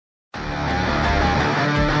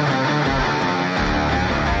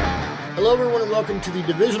Hello, everyone, and welcome to the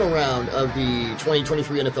divisional round of the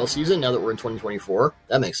 2023 NFL season, now that we're in 2024.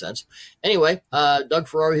 That makes sense. Anyway, Doug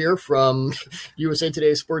Farrar here from USA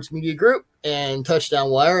Today Sports Media Group and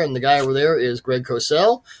Touchdown Wire, and the guy over there is Greg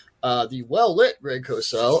Cosell, the well-lit Greg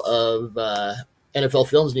Cosell of NFL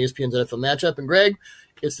Films and ESPN's NFL Matchup. And Greg,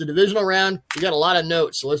 it's the divisional round. We got a lot of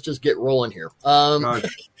notes, so let's just get rolling here.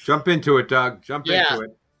 Jump into it, Doug. Jump into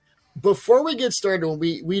it. Before we get started,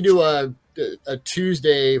 we do a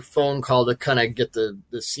Tuesday phone call to kind of get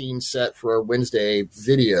the scene set for our Wednesday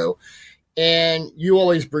video. And you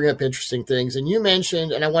always bring up interesting things. And you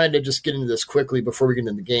mentioned, and I wanted to just get into this quickly before we get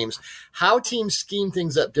into the games, how teams scheme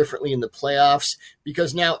things up differently in the playoffs,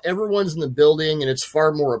 because now everyone's in the building and it's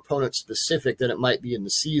far more opponent specific than it might be in the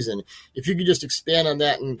season. If you could just expand on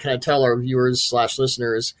that and kind of tell our viewers /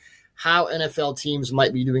 listeners how NFL teams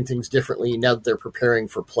might be doing things differently now that they're preparing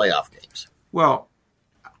for playoff games. Well,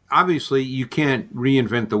 obviously, you can't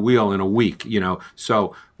reinvent the wheel in a week,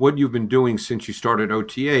 So what you've been doing since you started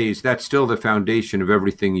OTAs, that's still the foundation of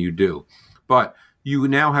everything you do. But you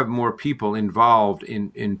now have more people involved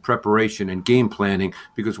in preparation and game planning,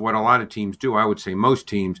 because what a lot of teams do, I would say most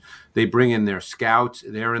teams, they bring in their scouts.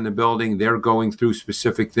 They're in the building. They're going through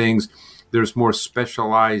specific things. There's more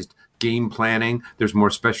specialized game planning. There's more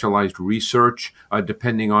specialized research,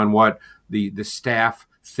 depending on what the staff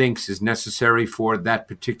thinks is necessary for that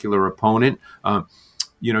particular opponent.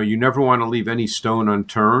 You never want to leave any stone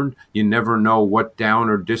unturned. You never know what down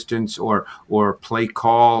or distance or play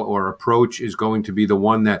call or approach is going to be the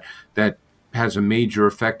one that has a major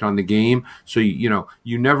effect on the game. So, you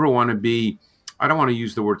never want to be, I don't want to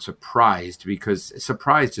use the word surprised, because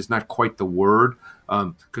surprised is not quite the word.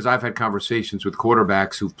 Because I've had conversations with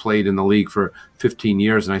quarterbacks who've played in the league for 15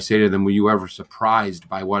 years, and I say to them, were you ever surprised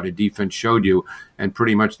by what a defense showed you? And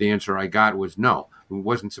pretty much the answer I got was no, I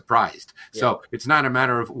wasn't surprised. Yeah. So it's not a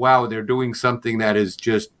matter of, wow, they're doing something that is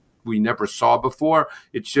just we never saw before.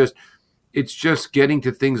 It's just getting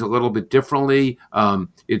to things a little bit differently.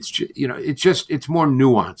 It's more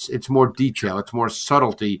nuance, it's more detail, it's more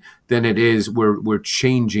subtlety than it is we're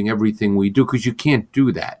changing everything we do, because you can't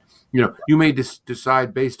do that. You may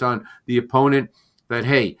decide based on the opponent that,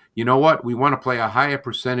 hey, you know what? We want to play a higher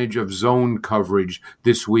percentage of zone coverage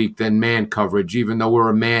this week than man coverage, even though we're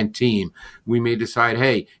a man team. We may decide,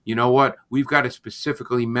 hey, you know what? We've got to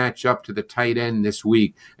specifically match up to the tight end this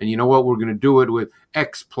week. And you know what? We're going to do it with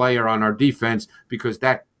X player on our defense, because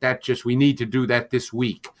that we need to do that this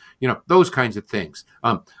week. Those kinds of things.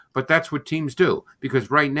 But that's what teams do, because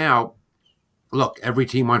right now, look, every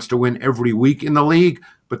team wants to win every week in the league,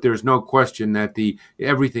 but there's no question that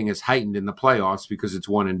everything is heightened in the playoffs because it's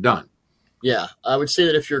one and done. Yeah, I would say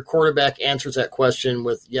that if your quarterback answers that question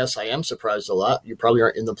with, yes, I am surprised a lot, you probably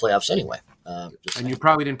aren't in the playoffs anyway. And you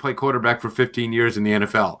probably didn't play quarterback for 15 years in the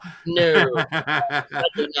NFL. No. I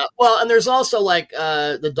did not. Well, and there's also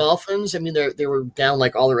the Dolphins. I mean, they were down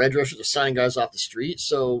all their edge rushers, signing guys off the street.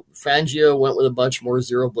 So Fangio went with a bunch more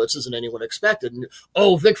zero blitzes than anyone expected. And,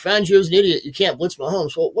 Vic Fangio's an idiot. You can't blitz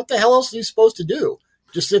Mahomes. Well, what the hell else is he supposed to do?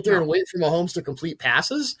 Just sit there and wait for Mahomes to complete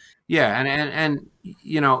passes? Yeah, and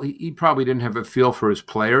he probably didn't have a feel for his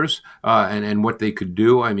players and what they could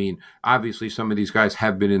do. I mean, obviously some of these guys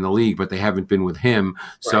have been in the league, but they haven't been with him.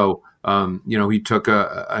 Right. So, he took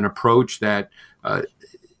an approach that, I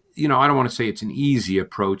don't want to say it's an easy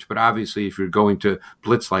approach, but obviously if you're going to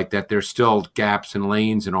blitz like that, there's still gaps and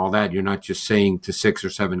lanes and all that. You're not just saying to 6 or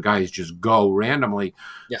 7 guys, just go randomly.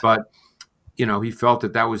 Yeah. But he felt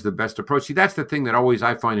that was the best approach. See, that's the thing that always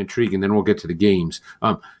I find intriguing. Then we'll get to the games.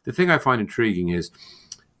 The thing I find intriguing is,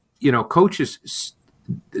 coaches,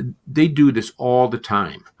 they do this all the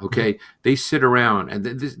time, okay? Mm-hmm. They sit around, and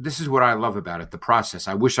this is what I love about it, the process.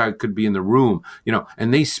 I wish I could be in the room,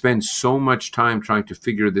 and they spend so much time trying to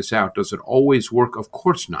figure this out. Does it always work? Of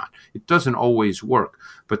course not. It doesn't always work,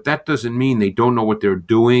 but that doesn't mean they don't know what they're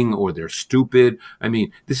doing or they're stupid. I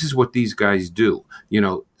mean, this is what these guys do.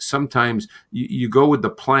 Sometimes you go with the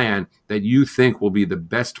plan that you think will be the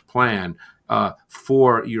best plan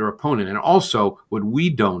for your opponent. And also, what we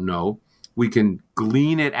don't know, we can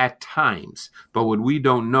glean it at times, but what we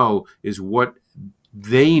don't know is what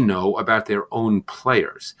they know about their own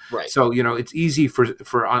players. Right. So, it's easy for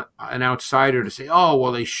an outsider to say, oh,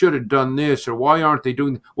 well, they should have done this, or why aren't they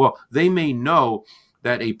doing? Well, they may know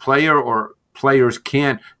that a player or players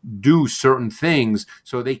can't do certain things,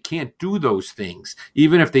 so they can't do those things,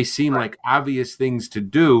 even if they seem like obvious things to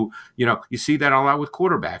do. You see that a lot with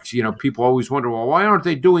quarterbacks. People always wonder, well, why aren't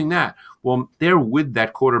they doing that? Well, they're with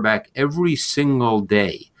that quarterback every single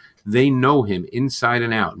day. They know him inside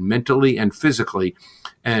and out, mentally and physically.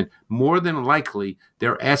 And more than likely,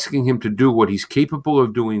 they're asking him to do what he's capable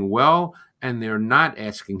of doing well, and they're not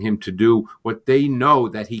asking him to do what they know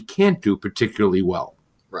that he can't do particularly well.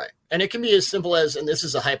 Right. And it can be as simple as, and this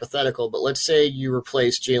is a hypothetical, but let's say you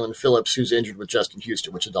replace Jalen Phillips, who's injured, with Justin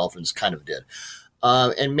Houston, which the Dolphins kind of did.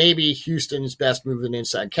 And maybe Houston's best move is an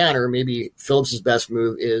inside counter. Maybe Phillips' best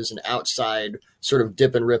move is an outside sort of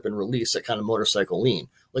dip and rip and release, that kind of motorcycle lean.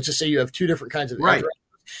 Let's just say you have two different kinds of right.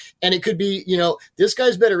 And it could be, this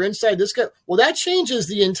guy's better inside, this guy. Well, that changes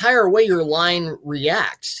the entire way your line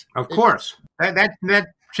reacts. Of course. That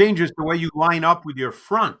changes the way you line up with your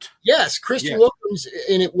front. Yes, Christian Wilkins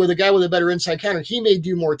with a guy with a better inside counter, he may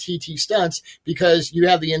do more TT stunts because you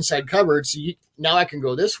have the inside covered. So now I can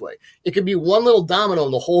go this way. It could be one little domino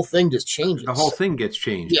and the whole thing just changes. The whole thing gets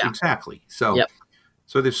changed. Yeah. Exactly. So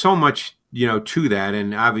there's so much, to that.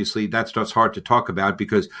 And obviously that stuff's hard to talk about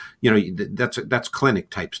because, that's clinic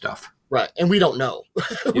type stuff. Right. And we don't know.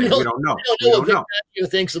 We don't know. We don't know what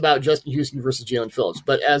Vic thinks about Justin Houston versus Jalen Phillips.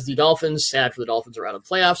 But as the Dolphins, sad for the Dolphins, are out of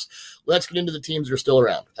the playoffs, let's get into the teams that are still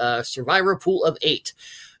around. Survivor pool of 8.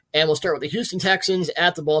 And we'll start with the Houston Texans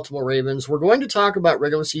at the Baltimore Ravens. We're going to talk about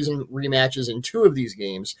regular season rematches in 2 of these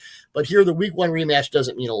games, but here the week 1 rematch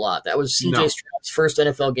doesn't mean a lot. That was C.J. Stroud's first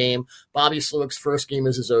NFL game, Bobby Slowick's first game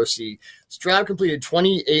as his OC. Stroud completed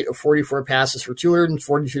 28 of 44 passes for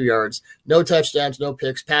 242 yards, no touchdowns, no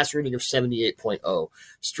picks, pass rating of 78.0.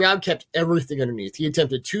 Stroud kept everything underneath. He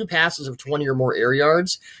attempted 2 passes of 20 or more air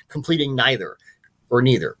yards, completing neither,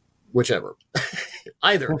 whichever.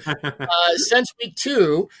 Either. Since week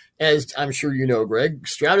 2, as I'm sure you know, Greg,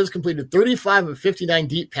 Stroud has completed 35 of 59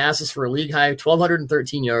 deep passes for a league-high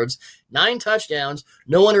 1,213 yards, 9 touchdowns,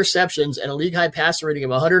 no interceptions, and a league-high passer rating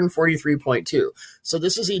of 143.2. So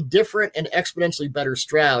this is a different and exponentially better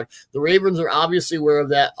Stroud. The Ravens are obviously aware of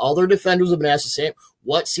that. All their defenders have been asked the same,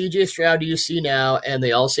 what C.J. Stroud do you see now? And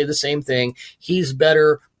they all say the same thing. He's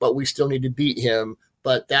better, but we still need to beat him.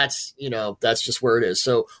 But that's just where it is.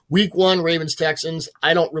 So week 1, Ravens, Texans,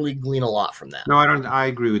 I don't really glean a lot from that. No, I don't. I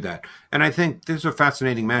agree with that. And I think there's a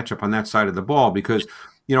fascinating matchup on that side of the ball because,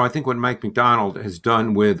 I think what Mike McDonald has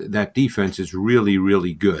done with that defense is really,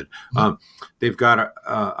 really good. They've got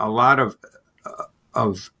a lot of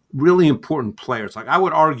really important players. Like I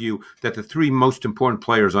would argue that the 3 most important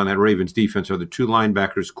players on that Ravens defense are the 2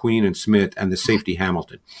 linebackers, Queen and Smith, and the safety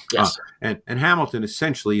Hamilton. Yes. And Hamilton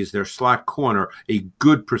essentially is their slot corner a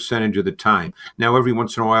good percentage of the time. Now, every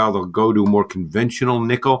once in a while, they'll go to a more conventional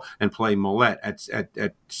nickel and play Millette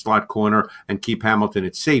at slot corner and keep Hamilton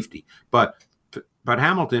at safety. But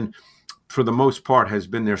Hamilton, for the most part, has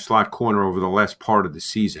been their slot corner over the last part of the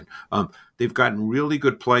season. They've gotten really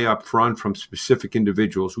good play up front from specific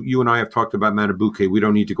individuals. You and I have talked about Matabuke. We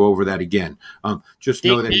don't need to go over that again. Just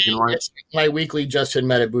know that he can line. It's my weekly Justin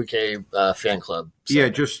Matabuke fan club.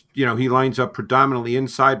 So. Yeah, he lines up predominantly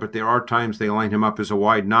inside, but there are times they line him up as a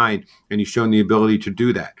wide 9, and he's shown the ability to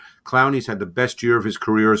do that. Clowney's had the best year of his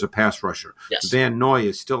career as a pass rusher. Yes. Van Noy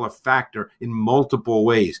is still a factor in multiple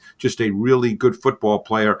ways. Just a really good football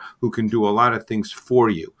player who can do a lot of things for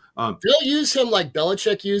you. They'll use him like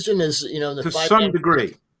Belichick used him, as the to some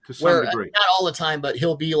degree. Not all the time, but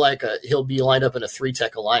he'll be lined up in a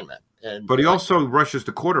 3-tech alignment. But he also rushes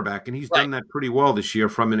the quarterback, and he's done that pretty well this year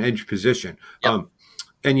from an edge position. Yep.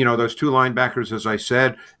 And those 2 linebackers, as I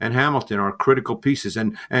said, and Hamilton are critical pieces,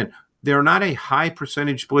 and they're not a high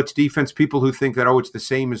percentage blitz defense. People who think that, it's the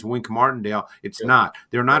same as Wink Martindale, it's not.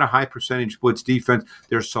 They're not a high percentage blitz defense.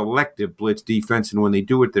 They're selective blitz defense, and when they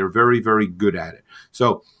do it, they're very, very good at it.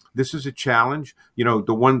 So this is a challenge.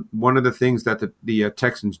 The one of the things that the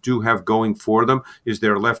Texans do have going for them is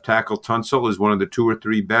their left tackle Tunsil is one of the 2 or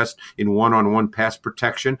 3 best in one-on-one pass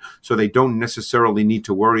protection. So they don't necessarily need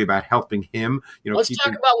to worry about helping him. Let's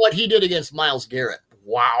talk about what he did against Myles Garrett.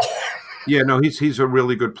 Wow. Yeah, no, he's a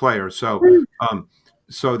really good player. So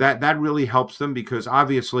so that really helps them because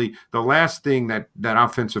obviously the last thing that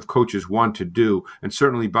offensive coaches want to do, and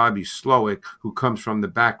certainly Bobby Slowick, who comes from the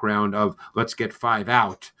background of let's get 5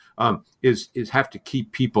 out, is have to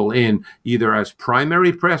keep people in either as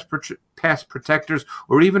primary pass protectors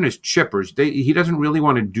or even as chippers. He doesn't really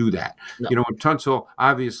want to do that. No. And Tunsil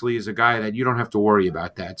obviously is a guy that you don't have to worry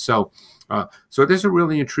about that. So there's a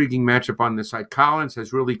really intriguing matchup on this side. Collins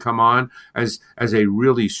has really come on as a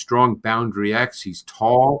really strong boundary X. He's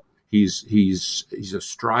tall. He's a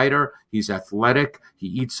strider. He's athletic. He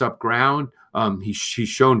eats up ground. He's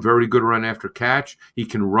shown very good run after catch. He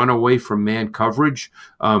can run away from man coverage.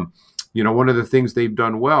 One of the things they've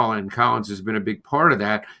done well, and Collins has been a big part of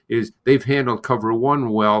that, is they've handled cover one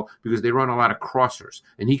well because they run a lot of crossers,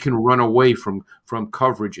 and he can run away from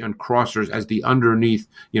coverage and crossers as the underneath.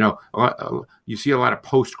 You see a lot of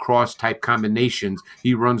post-cross type combinations.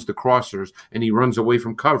 He runs the crossers, and he runs away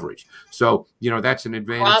from coverage. So, that's an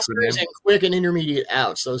advantage crossers for them. And quick and intermediate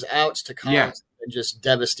outs. Those outs to Collins have been just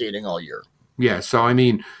devastating all year. Yeah, so,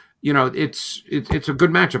 it's a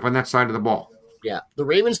good matchup on that side of the ball. Yeah, the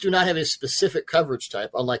Ravens do not have a specific coverage type,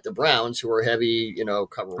 unlike the Browns, who are heavy,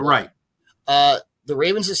 cover one. Right. The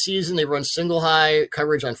Ravens this season, they run single high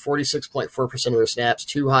coverage on 46.4% of their snaps,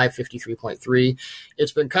 two high, 53.3.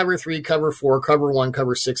 It's been cover 3, cover 4, cover 1,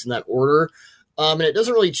 cover 6 in that order. And it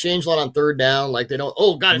doesn't really change a lot on third down. Like they don't,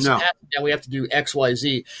 it's snap down, we have to do X, Y,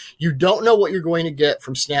 Z. You don't know what you're going to get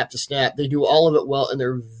from snap to snap. They do all of it well, and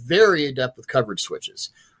they're very adept with coverage switches.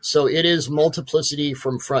 So it is multiplicity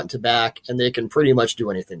from front to back, and they can pretty much do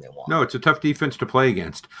anything they want. No, it's a tough defense to play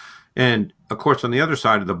against. And, of course, on the other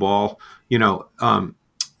side of the ball,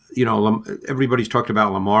 everybody's talked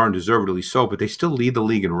about Lamar, and deservedly so, but they still lead the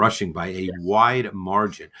league in rushing by a wide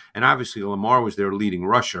margin. And obviously Lamar was their leading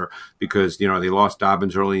rusher because, they lost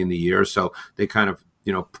Dobbins early in the year. So they kind of,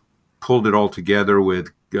 pulled it all together with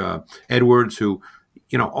Edwards, who –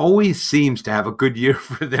 always seems to have a good year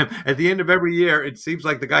for them. At the end of every year, it seems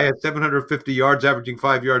like the guy has 750 yards, averaging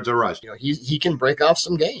 5 yards a rush. He can break off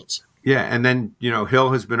some gains. Yeah, and then,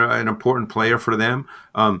 Hill has been an important player for them.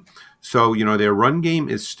 So, their run game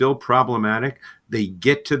is still problematic. They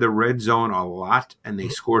get to the red zone a lot, and they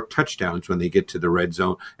score touchdowns when they get to the red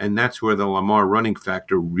zone. And that's where the Lamar running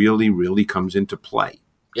factor really, really comes into play.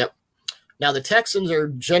 Yep. Now, the Texans are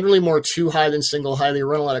generally more two high than single high. They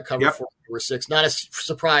run a lot of cover 4, cover 6. Not a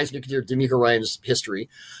surprise because of D'Amico Ryan's history.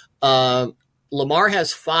 Lamar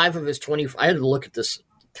has 5 of his 20. I had to look at this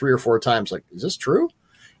 3 or 4 times. Like, is this true?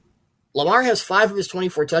 Lamar has 5 of his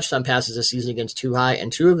 24 touchdown passes this season against two high,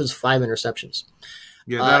 and 2 of his 5 interceptions.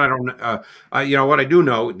 Yeah, that I don't know. What I do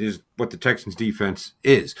know is what the Texans defense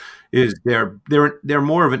is they're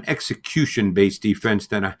more of an execution-based defense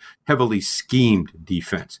than a heavily schemed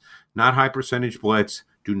defense. Not high percentage blitz,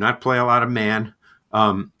 do not play a lot of man.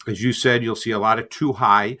 As you said, you'll see a lot of too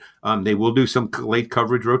high. They will do some late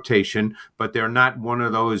coverage rotation, but they're not one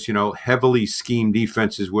of those, heavily schemed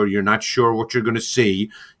defenses where you're not sure what you're going to see.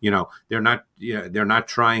 They're not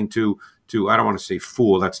trying to I don't want to say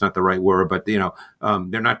fool. That's not the right word, but they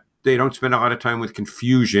don't spend a lot of time with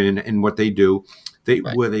confusion in what they do.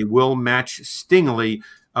 Where they will match Stingley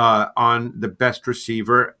on the best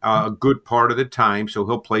receiver a good part of the time, so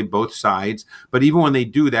he'll play both sides. But even when they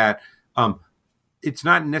do that, it's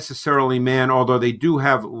not necessarily man, although they do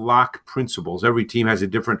have lock principles. Every team has a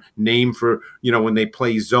different name for, when they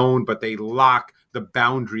play zone, but they lock the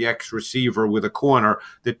boundary X receiver with a corner.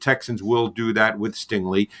 The Texans will do that with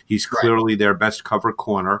Stingley. He's clearly their best cover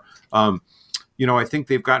corner. I think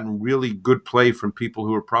they've gotten really good play from people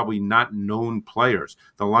who are probably not known players.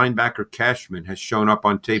 The linebacker Cashman has shown up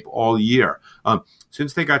on tape all year.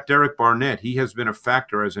 Since they got Derek Barnett, he has been a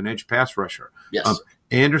factor as an edge pass rusher. Yes.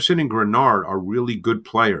 Anderson and Grenard are really good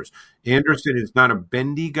players. Anderson is not a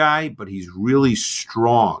bendy guy, but he's really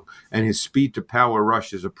strong, and his speed to power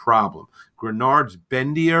rush is a problem. Grenard's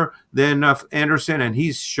bendier than Anderson, and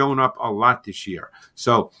he's shown up a lot this year.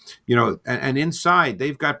 So, and inside,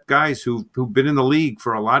 they've got guys who've been in the league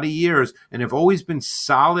for a lot of years and have always been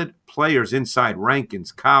solid players inside.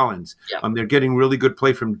 Rankins, Collins. Yeah. They're getting really good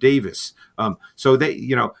play from Davis. So they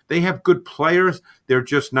have good players. They're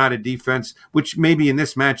just not a defense, which maybe in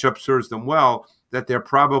this matchup serves them well, that they're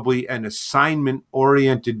probably an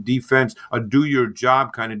assignment-oriented defense, a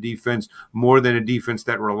do-your-job kind of defense, more than a defense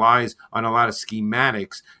that relies on a lot of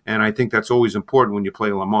schematics. And I think that's always important when you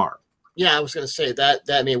play Lamar. Yeah, I was going to say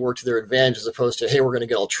that may work to their advantage as opposed to, hey, we're going to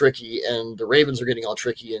get all tricky, and the Ravens are getting all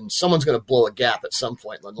tricky, and someone's going to blow a gap at some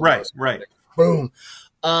point. Right. Boom.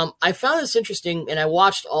 I found this interesting, and I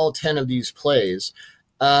watched all 10 of these plays.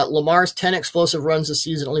 Lamar's 10 explosive runs this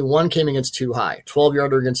season, only 1 came against too high,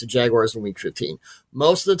 12-yarder against the Jaguars in Week 15.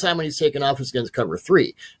 Most of the time when he's taken off, it's against cover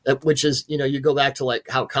 3, which is, you go back to like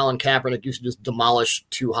how Colin Kaepernick used to just demolish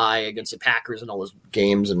too high against the Packers in all those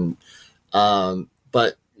games. And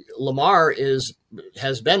but Lamar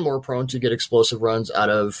has been more prone to get explosive runs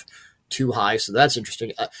out of too high, so that's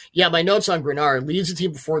interesting. My notes on Grenard: leads the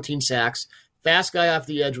team with 14 sacks. Fast guy off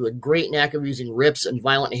the edge with a great knack of using rips and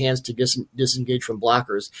violent hands to disengage from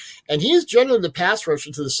blockers. And he is generally the pass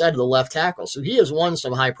rusher to the side of the left tackle, so he has won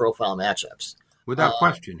some high-profile matchups. Without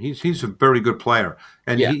question, he's a very good player,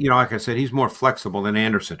 and Yeah, like I said, he's more flexible than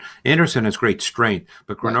Anderson. Anderson has great strength,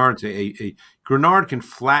 but right. Grenard can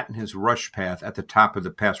flatten his rush path at the top of the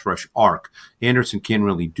pass rush arc. Anderson can't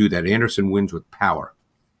really do that. Anderson wins with power,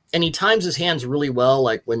 And he times his hands really well.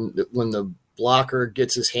 Like when the blocker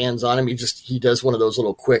gets his hands on him, he does one of those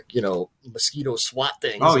little quick, mosquito swat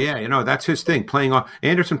things. Oh yeah, that's his thing.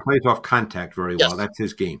 Anderson plays off contact very well. Yes, That's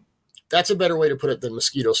his game. that's a better way to put it than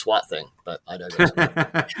mosquito swat thing. But I digress.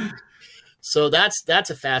 So that's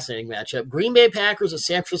a fascinating matchup. Green Bay Packers and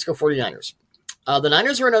San Francisco 49ers. The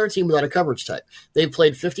Niners are another team without a coverage type. They've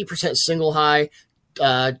played 50% single high,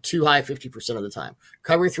 two high 50% of the time.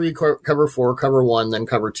 Cover 3, cover 4, cover 1, then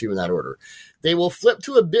cover 2 in that order. They will flip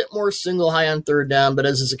to a bit more single high on third down, but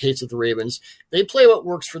as is the case with the Ravens, they play what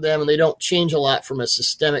works for them, and they don't change a lot from a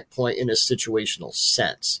systemic point in a situational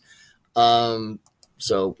sense.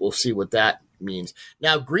 So we'll see what that means.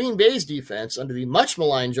 Now, Green Bay's defense, under the much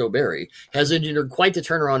maligned Joe Barry, has engineered quite the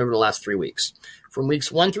turnaround over the last 3 weeks. From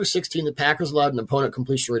weeks 1 through 16, the Packers allowed an opponent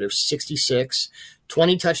completion rate of 66,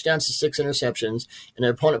 20 touchdowns to 6 interceptions, and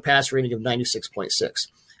an opponent pass rating of 96.6.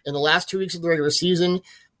 In the last 2 weeks of the regular season,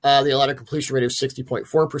 they allowed a completion rate of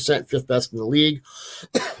 60.4%, fifth best in the league,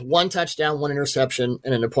 1 touchdown, 1 interception,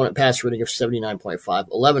 and an opponent pass rating of 79.5,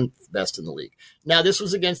 11th best in the league. Now, this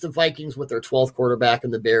was against the Vikings with their 12th quarterback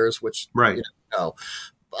and the Bears, which right.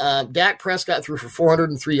 Dak Prescott threw for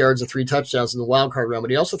 403 yards and 3 touchdowns in the wild card round, but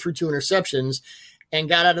he also threw 2 interceptions and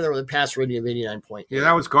got out of there with a pass rating of 89.8. Yeah,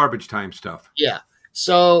 that was garbage time stuff. Yeah.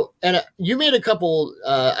 So, and you made a couple,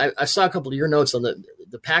 I saw a couple of your notes on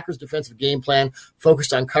the Packers' defensive game plan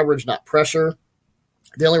focused on coverage, not pressure.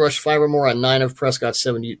 They only rushed 5 or more on 9 of Prescott's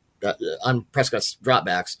 70 on Prescott's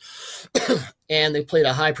dropbacks, and they played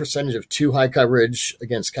a high percentage of 2 high coverage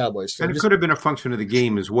against Cowboys. So and it could have been a function of the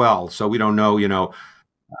game as well. So we don't know.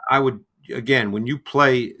 I would, again, when you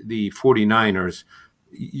play the 49ers,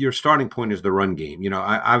 your starting point is the run game.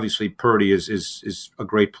 Obviously Purdy is a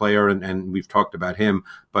great player, and we've talked about him,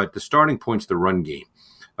 but the starting point's the run game.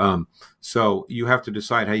 So you have to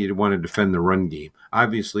decide how you want to defend the run game.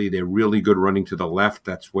 Obviously, they're really good running to the left.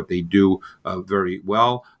 That's what they do very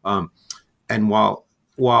well. And while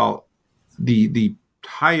the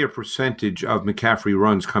higher percentage of McCaffrey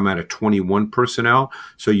runs come out of 21 personnel,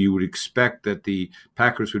 so you would expect that the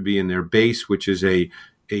Packers would be in their base, which is a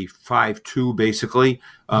 5-2 basically.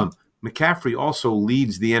 McCaffrey also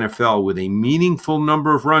leads the NFL with a meaningful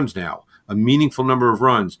number of runs now. A meaningful number of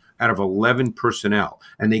runs out of 11 personnel.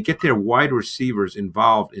 And they get their wide receivers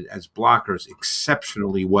involved as blockers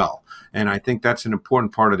exceptionally well. And I think that's an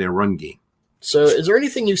important part of their run game. So is there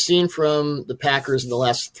anything you've seen from the Packers in the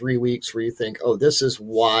last 3 weeks where you think, oh, this is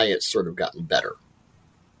why it's sort of gotten better?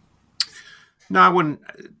 No, I wouldn't.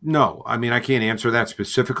 No, I mean, I can't answer that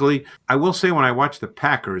specifically. I will say when I watch the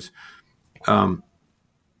Packers,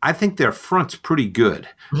 I think their front's pretty good.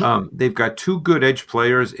 Mm-hmm. They've got 2 good edge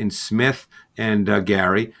players in Smith and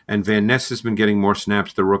Gary, and Van Ness has been getting more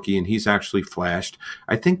snaps, the rookie, and he's actually flashed.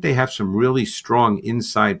 I think they have some really strong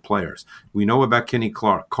inside players. We know about Kenny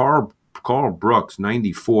Clark. Carl Brooks,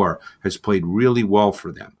 94, has played really well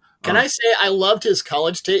for them. Can I say I loved his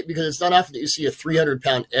college tape because it's not often that you see a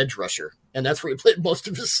 300-pound edge rusher, and that's where he played most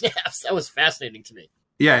of his snaps. That was fascinating to me.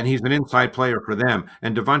 Yeah, and he's an inside player for them.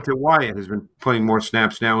 And Devontae Wyatt has been playing more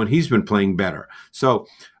snaps now, and he's been playing better. So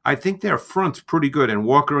I think their front's pretty good. And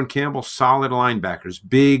Walker and Campbell, solid linebackers,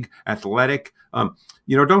 big, athletic.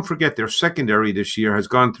 Don't forget their secondary this year has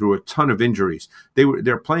gone through a ton of injuries.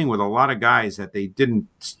 They're playing with a lot of guys that they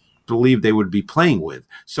didn't believe they would be playing with.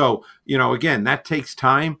 So, again, that takes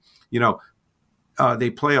time. They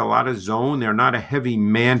play a lot of zone. They're not a heavy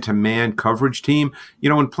man-to-man coverage team.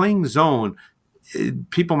 In playing zone,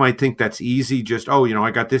 people might think that's easy. Just,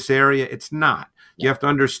 I got this area. It's not. You have to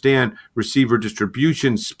understand receiver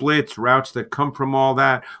distribution, splits, routes that come from all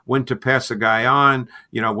that, when to pass a guy on,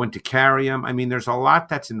 when to carry him. I mean, there's a lot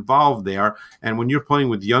that's involved there. And when you're playing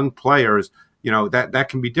with young players, that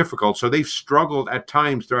can be difficult. So they've struggled at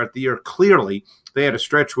times throughout the year. Clearly, they had a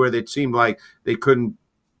stretch where it seemed like they couldn't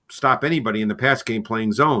stop anybody in the pass game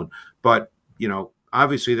playing zone. But,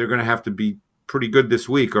 obviously they're going to have to be pretty good this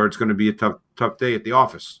week, or it's going to be a tough day at the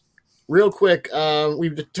office. Real quick,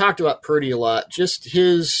 we've talked about Purdy a lot. Just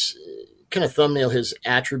his kind of thumbnail, his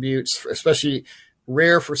attributes, especially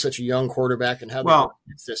rare for such a young quarterback, and how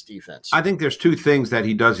it's this defense. I think there's 2 things that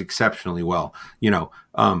he does exceptionally well.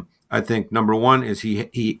 I think number one is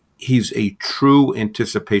he's a true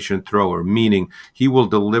anticipation thrower, meaning he will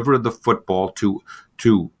deliver the football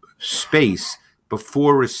to space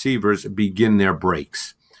before receivers begin their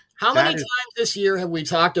breaks. How many times this year have we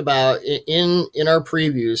talked about in our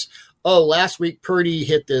previews oh, last week Purdy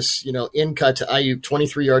hit this, in cut to Ayuk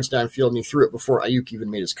 23 yards downfield, and he threw it before Ayuk even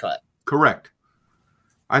made his cut. Correct.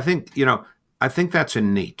 I think that's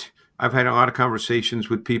innate. I've had a lot of conversations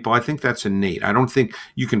with people. I think that's innate. I don't think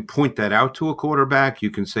you can point that out to a quarterback. You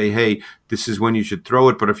can say, hey, this is when you should throw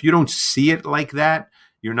it. But if you don't see it like that,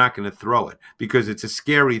 you're not going to throw it, because it's a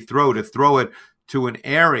scary throw to throw it to an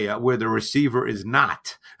area where the receiver is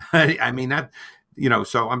not. I mean, that,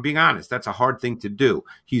 so I'm being honest. That's a hard thing to do.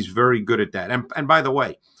 He's very good at that. And by the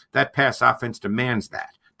way, that pass offense demands that.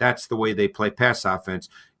 That's the way they play pass offense.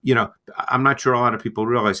 I'm not sure a lot of people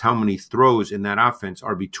realize how many throws in that offense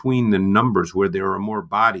are between the numbers where there are more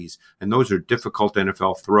bodies, and those are difficult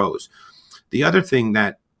NFL throws. The other thing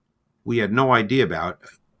that we had no idea about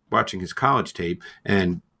watching his college tape,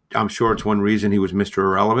 and I'm sure it's one reason he was Mr.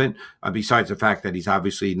 Irrelevant, besides the fact that he's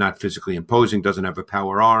obviously not physically imposing, doesn't have a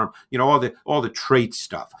power arm, all the trait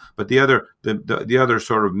stuff. But the other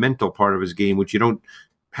sort of mental part of his game, which you don't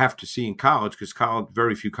have to see in college, because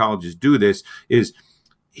very few colleges do this, is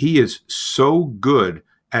he is so good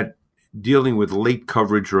at dealing with late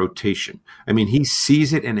coverage rotation. I mean, he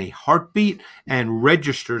sees it in a heartbeat and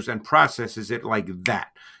registers and processes it like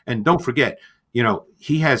that. And don't forget,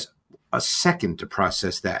 he has a second to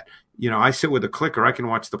process that. I sit with a clicker, I can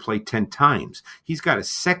watch the play 10 times. He's got a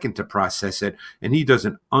second to process it, and he does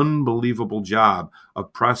an unbelievable job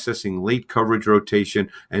of processing late coverage rotation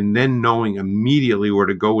and then knowing immediately where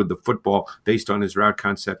to go with the football based on his route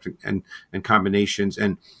concept and combinations.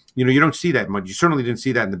 And, you don't see that much. You certainly didn't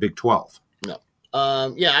see that in the Big 12. No.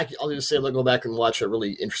 I'll just say, I'll go back and watch a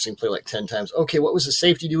really interesting play like 10 times. Okay, what was the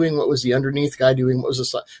safety doing? What was the underneath guy doing? What was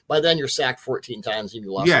the by then you're sacked 14 times and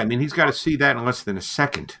you lost. Yeah, I mean, he's got to see that in less than a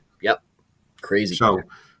second. Yep. Crazy.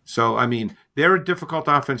 So I mean, they're a difficult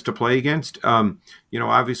offense to play against.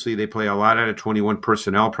 Obviously they play a lot out of 21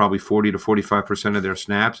 personnel, probably 40 to 45% of their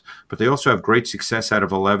snaps, but they also have great success out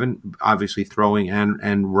of 11, obviously throwing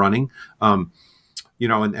and running. And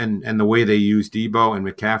the way they use Debo and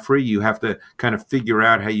McCaffrey, you have to kind of figure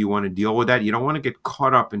out how you want to deal with that. You don't want to get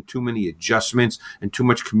caught up in too many adjustments and too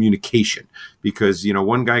much communication, because,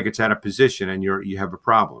 one guy gets out of position and you have a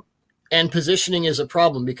problem. And positioning is a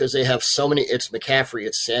problem because they have so many. It's McCaffrey,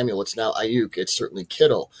 it's Samuel, it's now Ayuk, it's certainly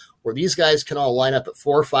Kittle, where these guys can all line up at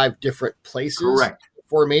 4 or 5 different places. Correct.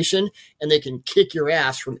 Formation, and they can kick your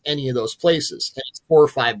ass from any of those places. And it's 4 or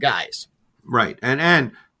 5 guys. Right.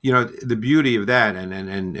 And the beauty of that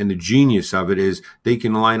and the genius of it is they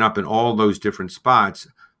can line up in all those different spots,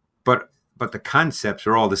 but the concepts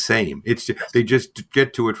are all the same. They just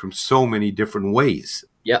get to it from so many different ways.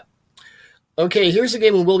 Yep. Okay, here's the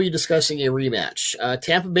game we will be discussing a rematch.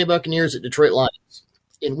 Tampa Bay Buccaneers at Detroit Lions.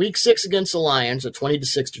 In Week 6 against the Lions, a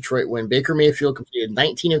 20-6 Detroit win, Baker Mayfield completed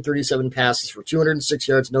 19 of 37 passes for 206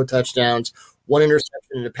 yards, no touchdowns, 1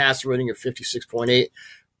 interception, and a passer rating of 56.8.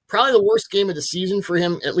 Probably the worst game of the season for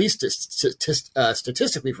him, at least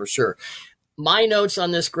statistically for sure. My notes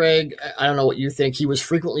on this, Greg, I don't know what you think. He was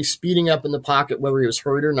frequently speeding up in the pocket, whether he was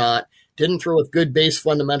hurt or not. Didn't throw with good base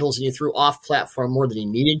fundamentals, and he threw off-platform more than he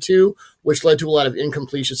needed to, which led to a lot of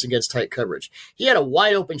incompletions against tight coverage. He had a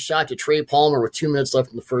wide-open shot to Trey Palmer with 2 minutes left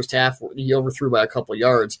in the first half. He overthrew by a couple of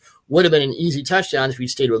yards. Would have been an easy touchdown if he'd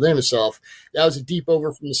stayed within himself. That was a deep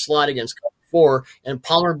over from the slot against cover 4, and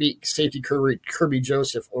Palmer beat safety Kirby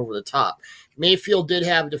Joseph over the top. Mayfield did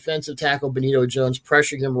have defensive tackle Benito Jones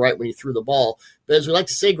pressuring him right when he threw the ball. But as we like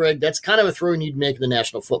to say, Greg, that's kind of a throw you need to make in the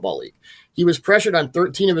National Football League. He was pressured on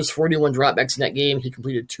 13 of his 41 dropbacks in that game. He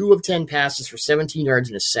completed 2 of 10 passes for 17 yards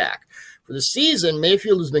and a sack. For the season,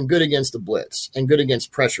 Mayfield has been good against the blitz and good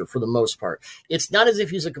against pressure for the most part. It's not as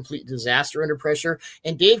if he's a complete disaster under pressure,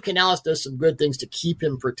 and Dave Canales does some good things to keep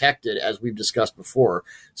him protected, as we've discussed before.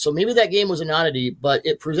 So maybe that game was an oddity, but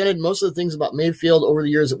it presented most of the things about Mayfield over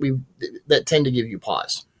the years that tend to give you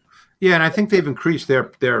pause. Yeah, and I think they've increased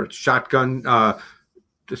their shotgun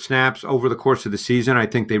snaps over the course of the season. I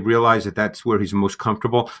think they realize that that's where he's most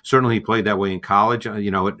comfortable. Certainly he played that way in college,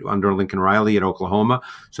 under Lincoln Riley at Oklahoma.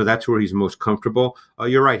 So that's where he's most comfortable.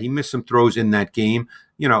 You're right. He missed some throws in that game.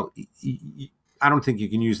 I don't think you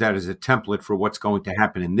can use that as a template for what's going to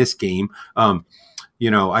happen in this game.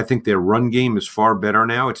 I think their run game is far better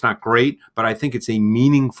now. It's not great, but I think it's a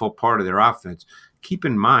meaningful part of their offense. Keep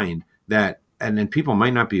in mind that, and then people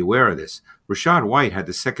might not be aware of this, Rachaad White had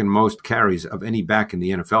the second most carries of any back in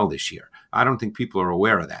the NFL this year. I don't think people are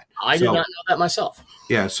aware of that. I did not know that myself.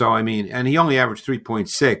 Yeah, so I mean, and he only averaged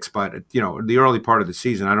 3.6, but the early part of the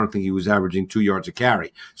season, I don't think he was averaging 2 yards a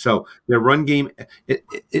carry. So their run game,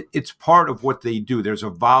 it's part of what they do. There's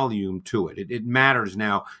a volume to it. It matters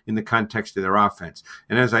now in the context of their offense.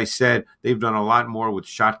 And as I said, they've done a lot more with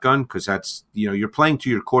shotgun because that's you're playing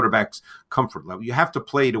to your quarterback's comfort level. You have to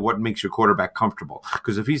play to what makes your quarterback comfortable,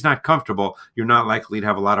 because if he's not comfortable, you're not likely to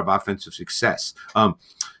have a lot of offensive success.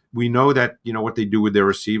 We know that, what they do with their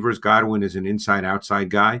receivers. Godwin is an inside-outside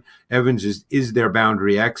guy. Evans is their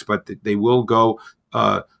boundary X, but they will go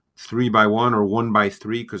 3-by-1 or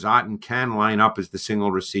 1-by-3 because Otten can line up as the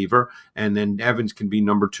single receiver, and then Evans can be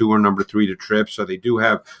number 2 or number 3 to trip. So they do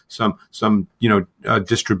have some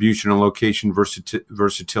distribution and location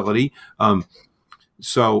versatility.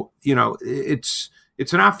 So it's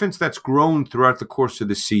an offense that's grown throughout the course of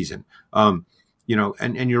the season.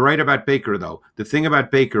 And you're right about Baker, though. The thing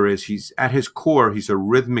about Baker is he's at his core, he's a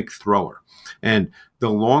rhythmic thrower. And the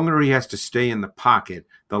longer he has to stay in the pocket,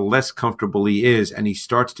 the less comfortable he is, and he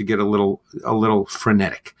starts to get a little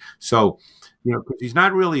frenetic. So, because he's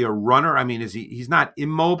not really a runner. I mean, he's not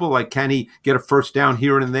immobile. Like, can he get a first down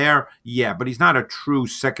here and there? Yeah, but he's not a true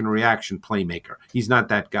second reaction playmaker. He's not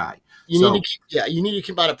that guy. You need to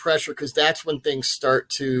keep out of pressure, because that's when things start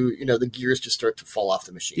to, the gears just start to fall off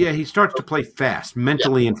the machine. Yeah, he starts to play fast,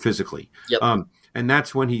 mentally and physically. Yep. And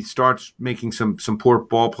that's when he starts making some poor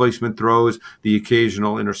ball placement throws, the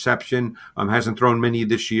occasional interception. Hasn't thrown many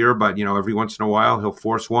this year, but, every once in a while he'll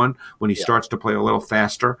force one when he starts to play a little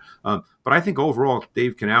faster. But I think overall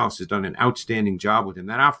Dave Canales has done an outstanding job with him.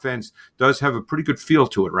 That offense does have a pretty good feel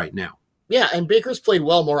to it right now. Yeah, and Baker's played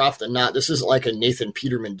well more often than not. This isn't like a Nathan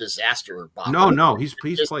Peterman disaster. No, he's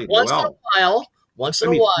played well. Once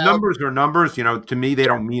in a while. Numbers are numbers. To me, they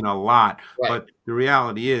don't mean a lot. Right. But the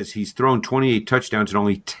reality is he's thrown 28 touchdowns and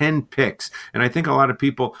only 10 picks. And I think a lot of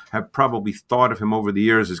people have probably thought of him over the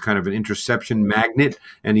years as kind of an interception magnet.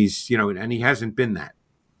 And he's, and he hasn't been that.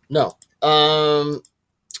 No.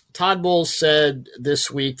 Todd Bowles said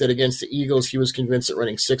this week that against the Eagles, he was convinced that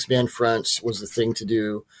running 6-man fronts was the thing to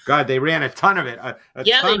do. God, they ran a ton of it.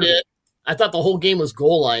 They did. I thought the whole game was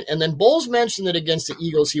goal line. And then Bowles mentioned that against the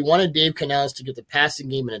Eagles, he wanted Dave Canales to get the passing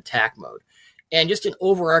game in attack mode. And just an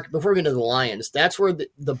overarch, before we get into the Lions, that's where the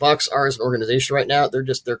Bucs are as an organization right now.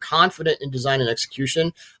 They're confident in design and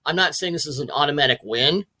execution. I'm not saying this is an automatic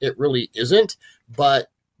win. It really isn't.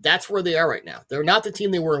 But that's where they are right now. They're not the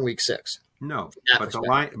team they were in week 6. No, but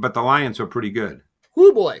the Lions are pretty good.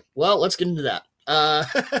 Whoo boy. Well, let's get into that.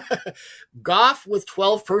 Goff with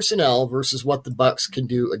 12 personnel versus what the Bucs can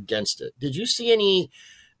do against it. Did you see any?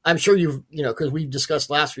 I'm sure because we discussed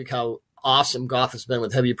last week how awesome Goff has been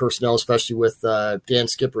with heavy personnel, especially with Dan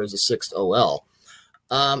Skipper as a 6th OL.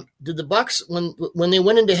 Did the Bucs, when they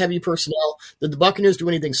went into heavy personnel, did the Buccaneers do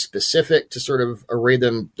anything specific to sort of array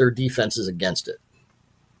their defenses against it?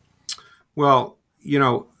 Well,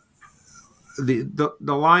 the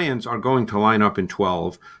Lions are going to line up in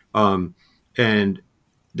 12, and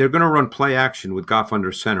they're going to run play action with Goff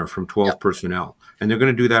under center from 12 personnel, and they're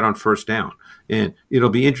going to do that on first down. And it'll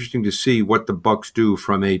be interesting to see what the Bucs do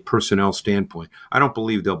from a personnel standpoint. I don't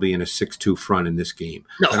believe they'll be in a 6-2 front in this game.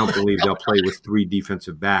 No. I don't believe they'll play with 3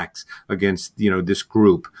 defensive backs against this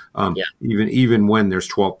group, even when there's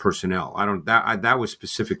 12 personnel. That was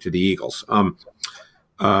specific to the Eagles.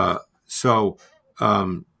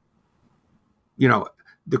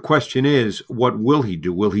 The question is, what will he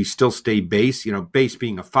do? Will he still stay base, base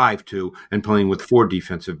being a 5-2 and playing with 4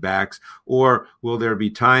 defensive backs? Or will there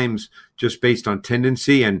be times just based on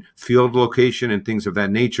tendency and field location and things of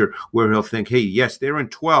that nature where he'll think, hey, yes, they're in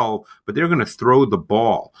 12, but they're going to throw the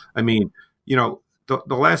ball. I mean, the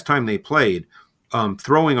last time they played,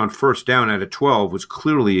 throwing on first down at a 12 was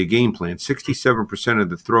clearly a game plan. 67% of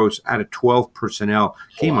the throws out of 12 personnel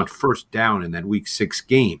came on first down in that week 6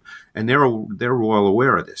 game. And they're well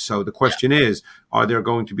aware of this. So the question is, are there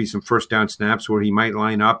going to be some first down snaps where he might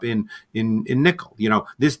line up in nickel?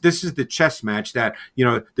 This is the chess match that,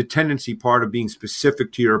 the tendency part of being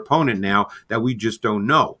specific to your opponent now that we just don't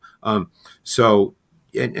know.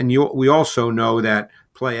 We also know that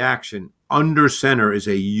play action under center is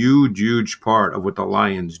a huge, huge part of what the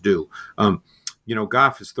Lions do.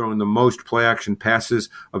 Goff has thrown the most play action passes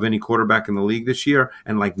of any quarterback in the league this year,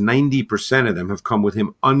 and like 90% of them have come with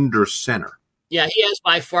him under center. Yeah, he has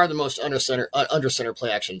by far the most under center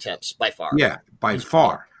play action attempts, by far. Yeah, by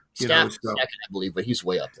far. Second, I believe, but he's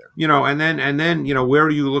way up there. And then where are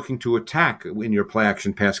you looking to attack in your play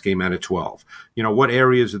action pass game out of 12? What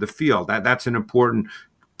areas of the field? That's an important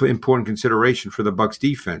important consideration for the Bucs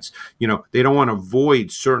defense. They don't want to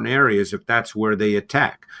void certain areas if that's where they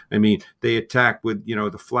attack. I mean, they attack with,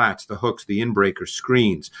 the flats, the hooks, the in-breakers,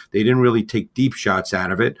 screens. They didn't really take deep shots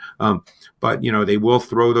out of it. But they will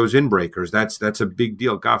throw those in-breakers. That's a big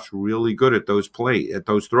deal. Goff's really good at those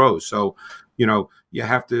throws. So, you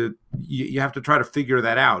have to try to figure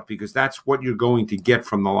that out, because that's what you're going to get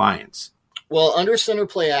from the Lions. Well, under center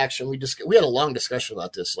play action, we had a long discussion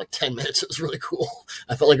about this, like 10 minutes. It was really cool.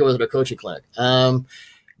 I felt like it was at a coaching clinic.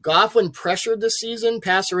 Goff, when pressured this season,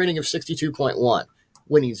 passer rating of 62.1.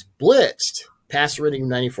 When he's blitzed, passer rating of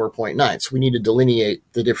 94.9. So we need to delineate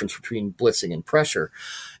the difference between blitzing and pressure.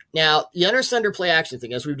 Now, the under center play action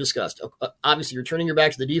thing, as we've discussed, obviously you're turning your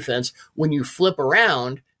back to the defense. When you flip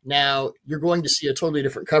around, now you're going to see a totally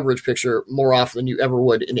different coverage picture more often than you ever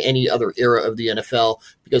would in any other era of the NFL,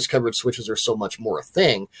 because coverage switches are so much more a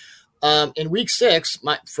thing. In week 6,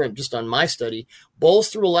 just on my study, Bowles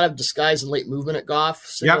threw a lot of disguise and late movement at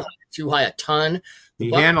Goff. Too high a ton.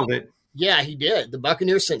 He handled it. Yeah, he did. The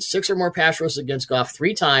Buccaneers sent 6 or more pass rushes against Goff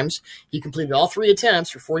 3 times. He completed all 3 attempts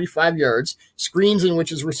for 45 yards, screens in which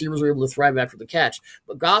his receivers were able to thrive after the catch.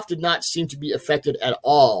 But Goff did not seem to be affected at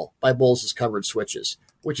all by Bowles' coverage switches,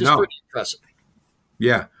 which is pretty impressive.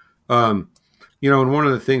 Yeah. And one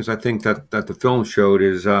of the things I think that the film showed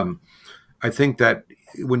is I think that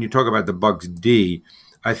when you talk about the Bucs D,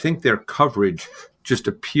 I think their coverage just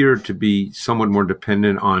appeared to be somewhat more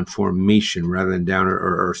dependent on formation rather than down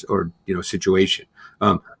or situation,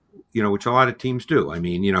 which a lot of teams do. I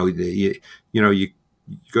mean, you go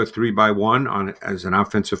 3-by-1 as an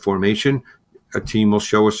offensive formation. A team will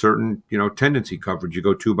show a certain, tendency coverage. You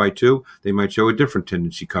go 2-by-2, they might show a different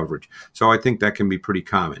tendency coverage. So I think that can be pretty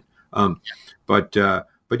common. But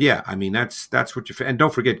yeah, I mean, that's what and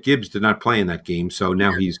don't forget, Gibbs did not play in that game. So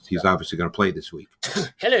now he's obviously going to play this week.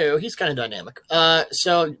 Hello. He's kind of dynamic.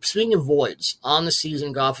 So speaking of voids, on the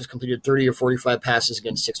season, Goff has completed 30 or 45 passes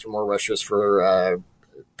against 6 or more rushers for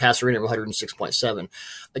passer rating of 106.7.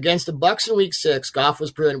 Against the Bucs in week 6, Goff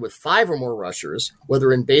was presented with 5 or more rushers,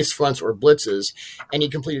 whether in base fronts or blitzes, and he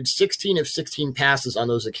completed 16 of 16 passes on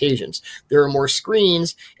those occasions. There are more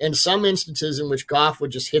screens and some instances in which Goff would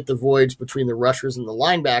just hit the voids between the rushers and the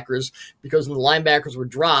linebackers, because when the linebackers would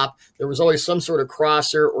drop, there was always some sort of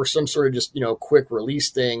crosser or some sort of just, quick release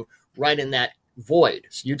thing right in that void.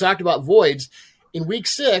 So you talked about voids. In week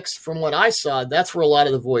 6, from what I saw, that's where a lot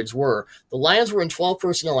of the voids were. The Lions were in 12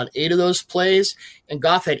 personnel on 8 of those plays, and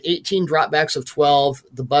Goff had 18 dropbacks of 12.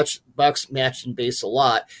 The Bucs matched in base a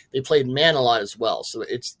lot. They played man a lot as well. So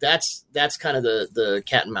that's kind of the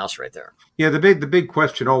cat and mouse right there. Yeah, the big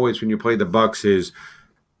question always when you play the Bucs is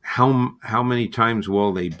how many times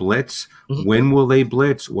will they blitz? Mm-hmm. When will they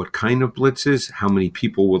blitz? What kind of blitzes? How many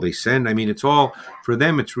people will they send? I mean, it's all for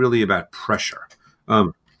them. It's really about pressure.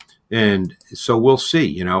 And so we'll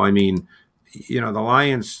see, the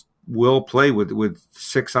Lions will play with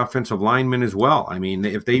 6 offensive linemen as well. I mean,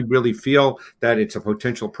 if they really feel that it's a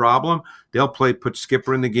potential problem, they'll put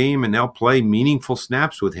Skipper in the game and they'll play meaningful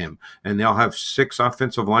snaps with him, and they'll have 6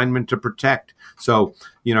 offensive linemen to protect. So,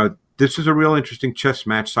 this is a real interesting chess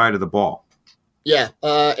match side of the ball. Yeah.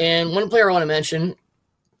 And one player I want to mention,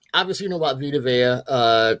 obviously, you know about Vita Vea.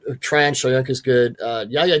 Tran Shoyunk is good.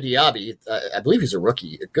 Yaya Diaby, I believe he's a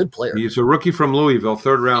rookie, a good player. He's a rookie from Louisville,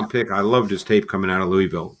 3rd-round pick. I loved his tape coming out of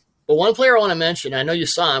Louisville. But one player I want to mention, I know you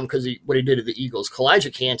saw him because what he did at the Eagles,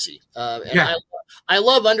 Kalijah Cansey. I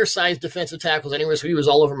love undersized defensive tackles anyway, so he was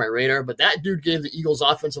all over my radar. But that dude gave the Eagles'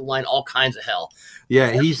 offensive line all kinds of hell.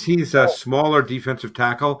 Yeah, he's a smaller defensive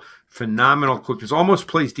tackle, phenomenal quickness, almost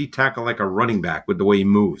plays D tackle like a running back with the way he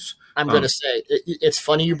moves. I'm going to say, it's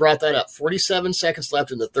funny you brought that up. 47 seconds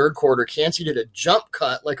left in the 3rd quarter. Cansey did a jump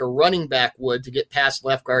cut like a running back would to get past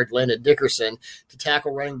left guard Landon Dickerson to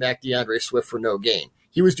tackle running back DeAndre Swift for no gain.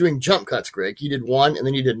 He was doing jump cuts, Greg. He did one, and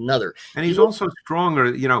then he did another. And he's also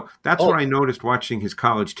stronger. That's what I noticed watching his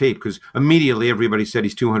college tape, because immediately everybody said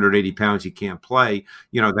he's 280 pounds, he can't play,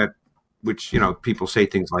 which people say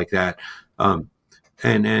things like that.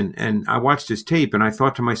 And I watched his tape, and I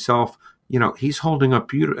thought to myself, he's holding up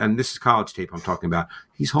beautiful, and this is college tape I'm talking about.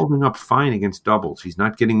 He's holding up fine against doubles. He's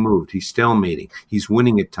not getting moved. He's stalemating. He's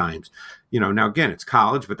winning at times. Now again, it's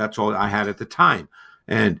college, but that's all I had at the time.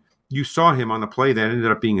 And you saw him on the play that ended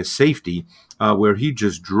up being a safety, where he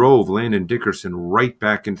just drove Landon Dickerson right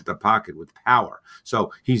back into the pocket with power.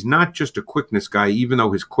 So he's not just a quickness guy, even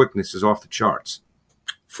though his quickness is off the charts.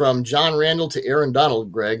 From John Randall to Aaron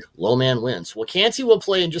Donald, Greg, low man wins. Well, Cansey will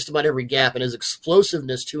play in just about every gap, and his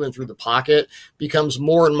explosiveness to and through the pocket becomes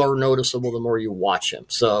more and more noticeable the more you watch him.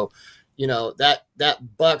 So,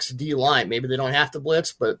 that Bucks D line, maybe they don't have to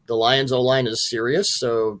blitz, but the Lions O line is serious.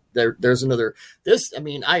 So there's another. I'm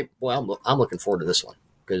looking forward to this one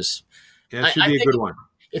because it should be a good one.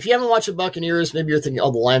 If you haven't watched the Buccaneers, maybe you're thinking,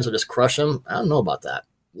 oh, the Lions will just crush them. I don't know about that.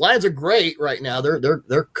 Lions are great right now.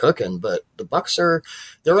 They're cooking, but the Bucks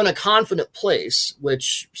they're in a confident place,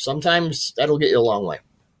 which sometimes that'll get you a long way.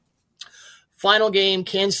 Final game,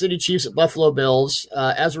 Kansas City Chiefs at Buffalo Bills.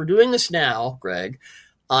 As we're doing this now, Greg,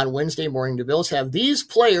 on Wednesday morning, the Bills have these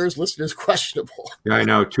players listed as questionable. Yeah, I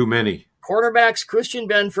know, too many. Quarterbacks Christian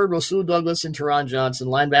Benford, Rasul Douglas, and Teron Johnson.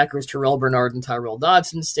 Linebackers Terrell Bernard and Tyrell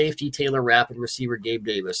Dodson. Safety Taylor Rapp and receiver Gabe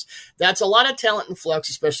Davis. That's a lot of talent and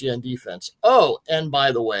flux, especially on defense. Oh, and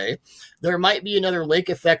by the way, there might be another lake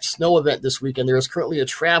effect snow event this weekend. There is currently a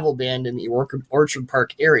travel ban in the Orchard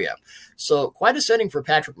Park area. So quite a setting for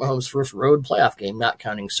Patrick Mahomes' first road playoff game, not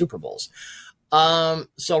counting Super Bowls.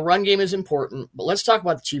 So run game is important, but let's talk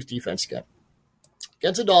about the Chiefs defense again.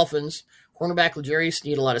 Against the Dolphins, cornerback L'Jarius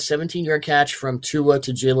Sneed allowed a 17-yard catch from Tua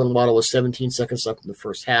to Jalen Waddle with 17 seconds left in the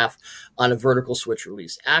first half on a vertical switch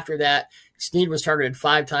release. After that, Sneed was targeted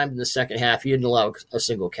 5 times in the second half. He didn't allow a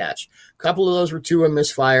single catch. A couple of those were Tua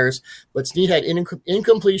misfires, but Sneed had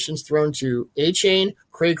incompletions thrown to A-Chain,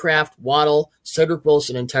 Craycraft, Waddle, Cedric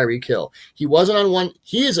Wilson, and Tyreek Hill. He wasn't on one.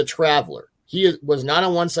 He is a traveler. He was not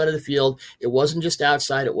on one side of the field. It wasn't just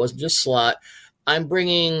outside. It wasn't just slot. I'm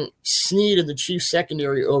bringing Sneed and the Chiefs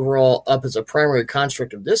secondary overall up as a primary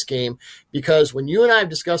construct of this game because when you and I have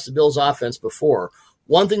discussed the Bills offense before,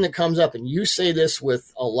 one thing that comes up, and you say this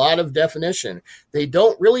with a lot of definition, they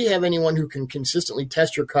don't really have anyone who can consistently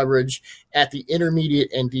test your coverage at the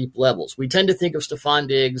intermediate and deep levels. We tend to think of Stephon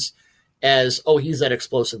Diggs as, oh, he's that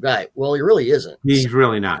explosive guy. Well, he really isn't. He's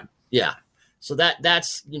really not. Yeah. So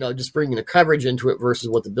that's just bringing the coverage into it versus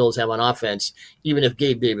what the Bills have on offense, even if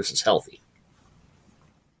Gabe Davis is healthy.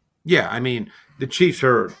 Yeah, I mean, the Chiefs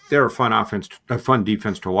they're a fun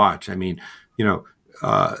defense to watch. I mean,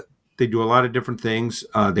 they do a lot of different things.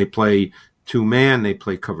 They play 2-man, they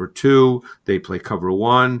play cover 2, they play cover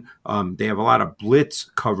 1. They have a lot of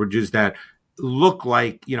blitz coverages that look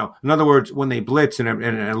like, in other words, when they blitz and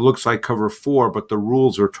it looks like cover 4, but the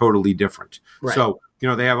rules are totally different. Right. So,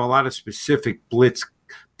 they have a lot of specific blitz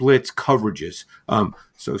coverages.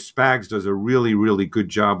 So Spags does a really, really good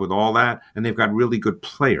job with all that, and they've got really good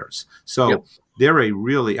players. So they're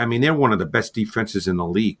they're one of the best defenses in the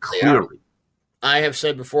league, clearly. I have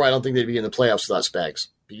said before, I don't think they'd be in the playoffs without Spags.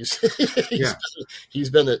 He's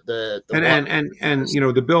been the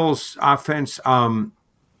the Bills' offense. I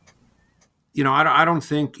don't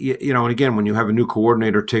think and again, when you have a new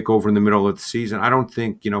coordinator take over in the middle of the season, I don't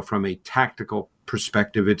think from a tactical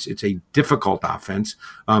perspective, it's a difficult offense.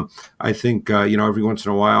 I think every once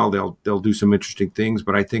in a while they'll do some interesting things,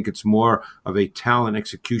 but I think it's more of a talent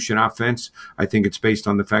execution offense. I think it's based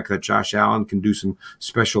on the fact that Josh Allen can do some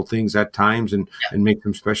special things at times and make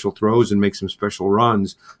some special throws and make some special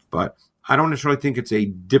runs. But I don't necessarily think it's a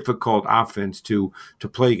difficult offense to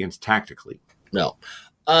play against tactically. No.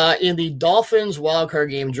 In the Dolphins wildcard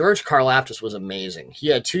game, George Karlaftis was amazing. He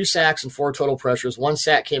had 2 sacks and 4 total pressures. 1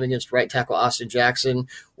 sack came against right tackle Austin Jackson,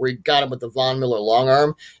 where he got him with the Von Miller long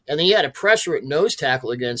arm. And then he had a pressure at nose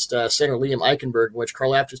tackle against center Liam Eichenberg, in which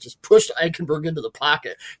Karlaftis just pushed Eichenberg into the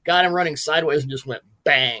pocket, got him running sideways, and just went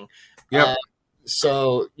bang. Yep.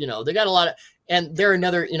 So, they got a lot of – and they're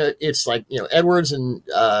another – it's like, Edwards and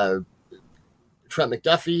Trent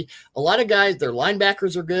McDuffie, a lot of guys, their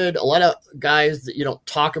linebackers are good, a lot of guys that you don't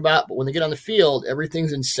talk about, but when they get on the field,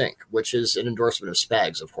 everything's in sync, which is an endorsement of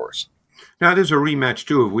Spags, of course. Now, there's a rematch,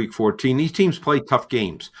 too, of Week 14. These teams play tough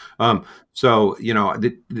games. So,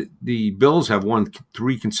 the Bills have won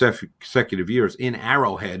 3 consecutive years in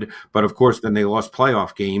Arrowhead, but, of course, then they lost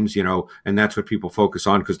playoff games, and that's what people focus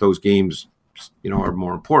on because those games, are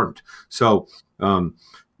more important. So,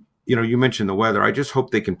 you mentioned the weather. I just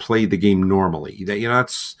hope they can play the game normally.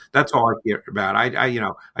 That's all I care about.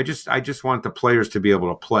 I just want the players to be able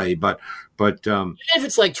to play. But even if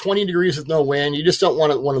it's like 20 degrees with no wind, you just don't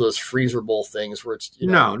want one of those freezer bowl things where it's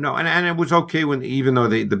no, and it was okay even though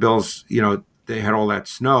the Bills they had all that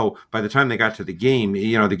snow. By the time they got to the game,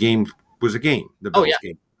 the game was a game. The Bills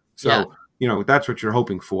game. So that's what you're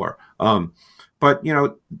hoping for. But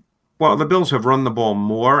the Bills have run the ball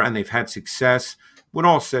more and they've had success. When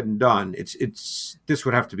all said and done, this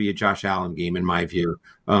would have to be a Josh Allen game in my view.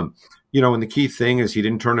 And the key thing is he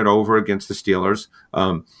didn't turn it over against the Steelers.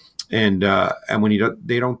 And when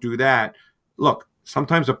they don't do that, look,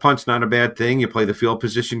 sometimes a punt's not a bad thing. You play the field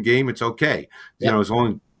position game, it's okay. As long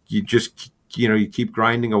as you just you keep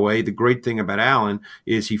grinding away. The great thing about Allen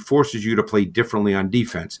is he forces you to play differently on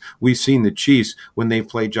defense. We've seen the Chiefs, when they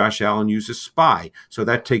play Josh Allen, use a spy. So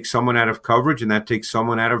that takes someone out of coverage and that takes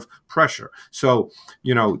someone out of pressure. So,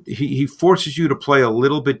 he forces you to play a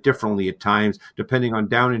little bit differently at times, depending on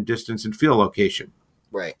down and distance and field location.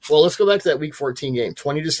 Right. Well, let's go back to that Week 14 game.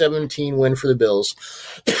 20-17 win for the Bills.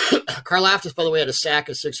 Karlaftis, by the way, had a sack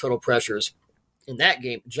of 6 total pressures. In that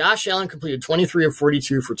game, Josh Allen completed 23 of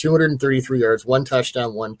 42 for 233 yards, 1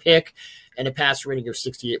 touchdown, 1 pick, and a pass rating of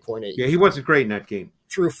 68.8. Yeah, he wasn't great in that game.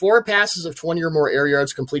 Threw 4 passes of 20 or more air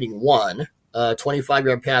yards, completing 1.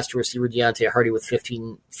 25-yard pass to receiver Deontay Hardy with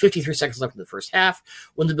 53 seconds left in the first half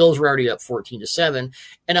when the Bills were already up 14-7.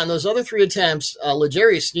 And on those other 3 attempts,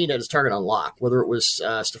 L'Jarius Sneed had his target on lock, whether it was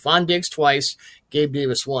Stephon Diggs twice, Gabe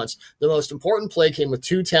Davis once. The most important play came with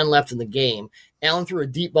 2:10 left in the game. Allen threw a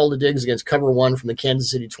deep ball to Diggs against cover 1 from the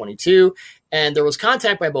Kansas City 22, and there was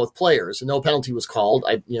contact by both players, and no penalty was called.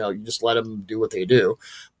 You just let them do what they do.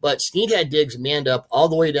 But Sneed had Diggs manned up all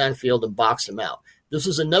the way downfield and boxed him out. This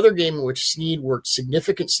was another game in which Sneed worked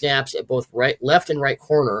significant snaps at both left and right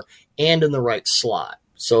corner and in the right slot.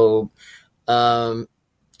 So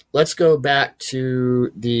let's go back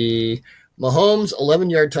to the Mahomes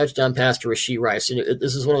 11-yard touchdown pass to Rashee Rice. And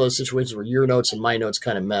this is one of those situations where your notes and my notes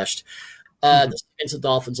kind of meshed. Against the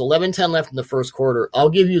Dolphins, 11-10 left in the first quarter. I'll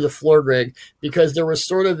give you the floor, Greg, because there was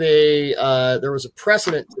sort of there was a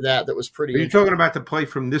precedent to that was pretty. Are you talking about the play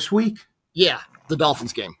from this week? Yeah, the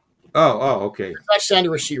Dolphins game. Oh, okay. Touchdown to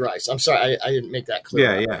Rashee Rice. I'm sorry, I didn't make that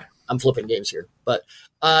clear. Yeah. I'm flipping games here, but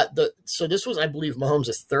so this was, I believe,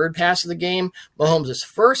 Mahomes' 3rd pass of the game. Mahomes'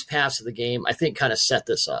 first pass of the game, I think, kind of set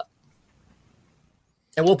this up.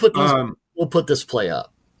 And we'll put this play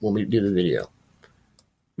up when we do the video.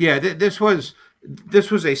 Yeah, this was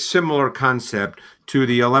a similar concept to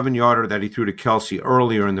the 11-yarder that he threw to Kelsey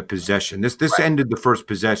earlier in the possession. This right. Ended the first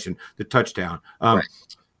possession, the touchdown.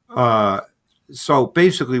 Right. So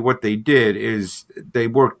basically what they did is they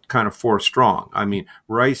worked kind of 4 strong. I mean,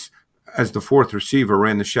 Rice, as the 4th receiver,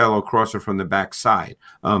 ran the shallow crosser from the backside.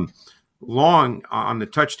 Long on the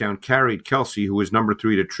touchdown carried Kelsey, who was number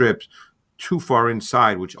 3 to trips, too far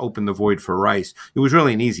inside, which opened the void for Rice. It was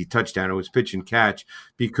really an easy touchdown. It was pitch and catch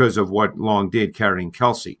because of what Long did carrying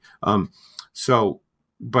Kelsey.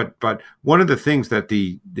 But one of the things that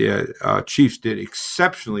the Chiefs did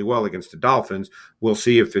exceptionally well against the Dolphins, we'll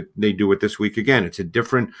see if they do it this week again. It's a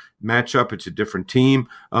different matchup. It's a different team.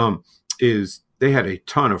 Is they had a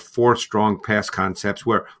ton of 4 strong pass concepts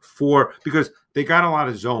because they got a lot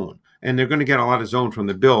of zone. And they're going to get a lot of zone from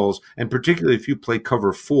the Bills. And particularly if you play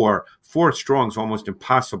cover 4 strong is almost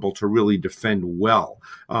impossible to really defend well.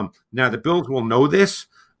 Now, the Bills will know this,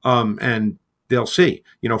 and they'll see.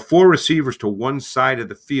 4 receivers to one side of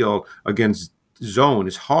the field against zone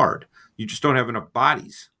is hard. You just don't have enough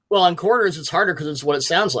bodies. Well, on corners, it's harder because it's what it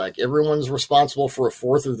sounds like. Everyone's responsible for a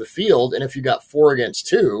 4th of the field, and if you got 4 against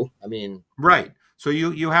 2, I mean, right. So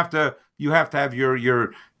you have to have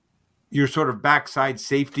your sort of backside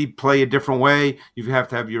safety play a different way. You have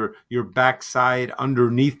to have your backside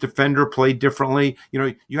underneath defender play differently.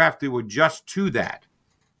 You have to adjust to that.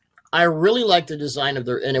 I really like the design of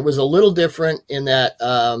and it was a little different in that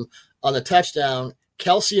on the touchdown,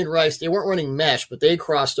 Kelsey and Rice, they weren't running mesh, but they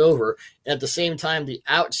crossed over. And at the same time, the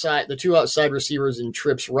 2 outside receivers in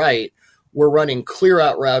trips right were running clear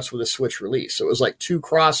out routes with a switch release. So it was like 2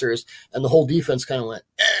 crossers, and the whole defense kind of went,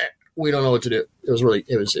 we don't know what to do.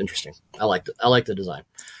 It was interesting. I liked it. I liked the design.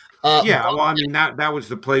 That was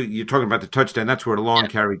the play you're talking about, the touchdown. That's where Long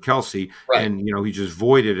carried Kelsey, right. And he just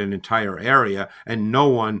voided an entire area, and no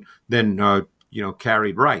one then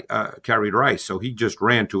carried Rice. So he just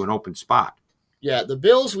ran to an open spot. Yeah, the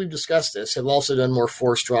Bills, we've discussed this, have also done more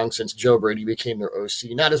 4 strong since Joe Brady became their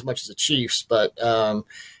OC. Not as much as the Chiefs, but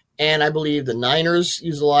and I believe the Niners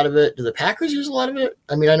use a lot of it. Do the Packers use a lot of it?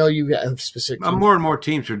 I mean, I know you have specific teams. More and more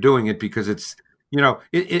teams are doing it because it's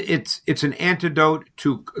it's an antidote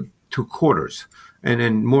to quarters, and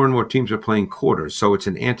then more and more teams are playing quarters. So it's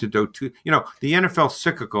an antidote to the NFL's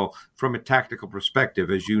cyclical from a tactical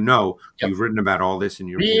perspective, as you know. Yep. You've written about all this,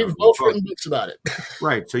 and we've both written books about it,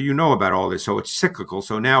 right? So you know about all this. So it's cyclical.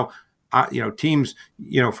 So now. Teams,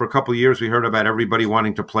 for a couple of years, we heard about everybody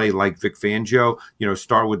wanting to play like Vic Fangio,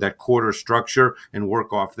 start with that quarter structure and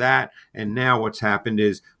work off that. And now what's happened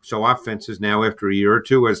is, so offenses now, after a year or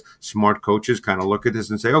two, as smart coaches kind of look at this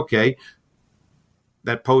and say, okay,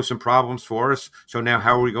 that posed some problems for us. So now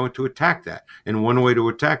how are we going to attack that? And one way to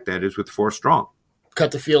attack that is with 4 strong.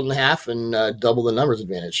 Cut the field in half and double the numbers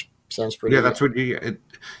advantage. Sounds pretty good. That's what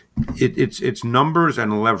it's numbers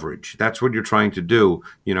and leverage. That's what you're trying to do,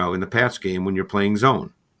 in the pass game when you're playing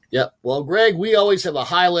zone. Yep. Well, Greg, we always have a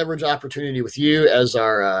high leverage opportunity with you as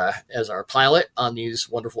our pilot on these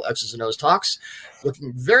wonderful X's and O's talks.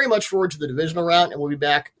 Looking very much forward to the divisional round, and we'll be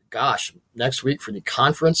back, next week for the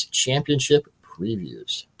conference championship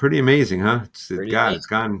previews. Pretty amazing, huh? It's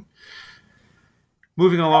gone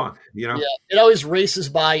moving along, Yeah, it always races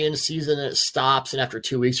by in season and it stops, and after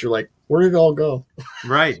 2 weeks, you're like, where did it all go?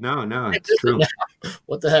 Right. No, it's true.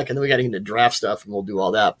 What the heck? And then we got to get into draft stuff, and we'll do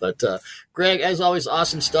all that. But, Greg, as always,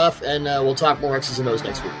 awesome stuff, and we'll talk more X's and O's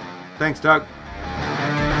next week. Thanks, Doug.